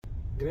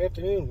Good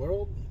afternoon,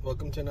 world.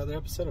 Welcome to another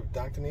episode of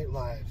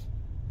DoctorNateLive.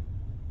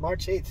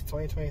 March 8th,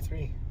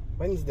 2023,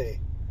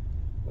 Wednesday,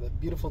 with a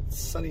beautiful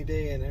sunny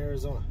day in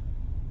Arizona.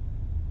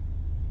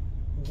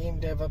 Game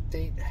dev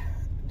update.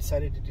 I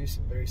decided to do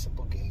some very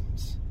simple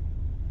games,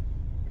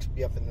 which will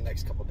be up in the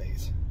next couple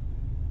days.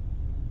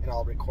 And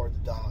I'll record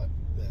the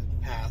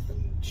path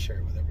and share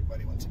it with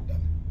everybody once I'm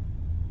done.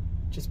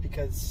 Just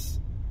because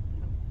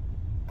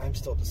I'm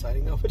still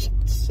deciding on which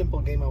simple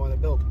game I want to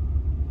build.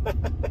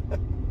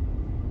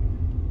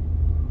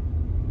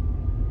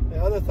 And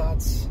other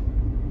thoughts,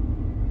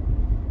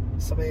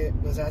 somebody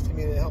was asking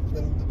me to help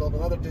them to build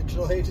another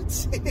digital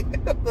agency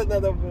with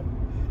another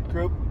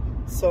group.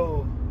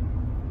 So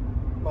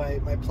my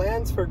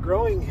plans for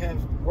growing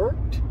have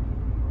worked,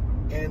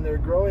 and they're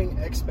growing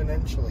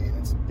exponentially, and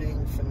it's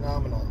being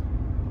phenomenal.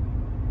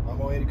 I'm on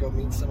my way to go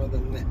meet some of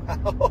them now.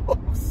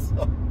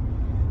 So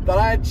thought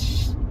I'd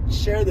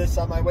share this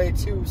on my way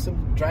to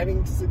some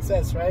driving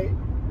success, right?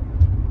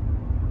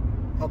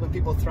 Helping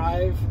people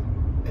thrive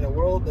in a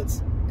world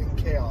that's in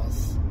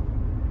chaos.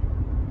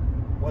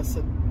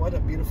 What a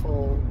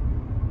beautiful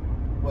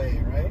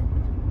way, right?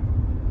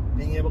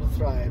 Being able to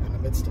thrive in the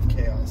midst of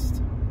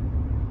chaos.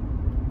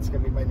 It's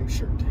gonna be my new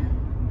shirt.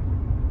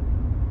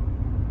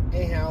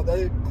 Anyhow, that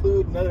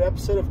includes another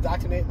episode of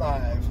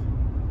DoctorNateLive.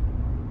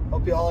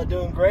 Hope you all are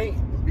doing great.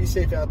 Be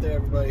safe out there,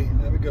 everybody.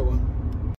 Have a good one.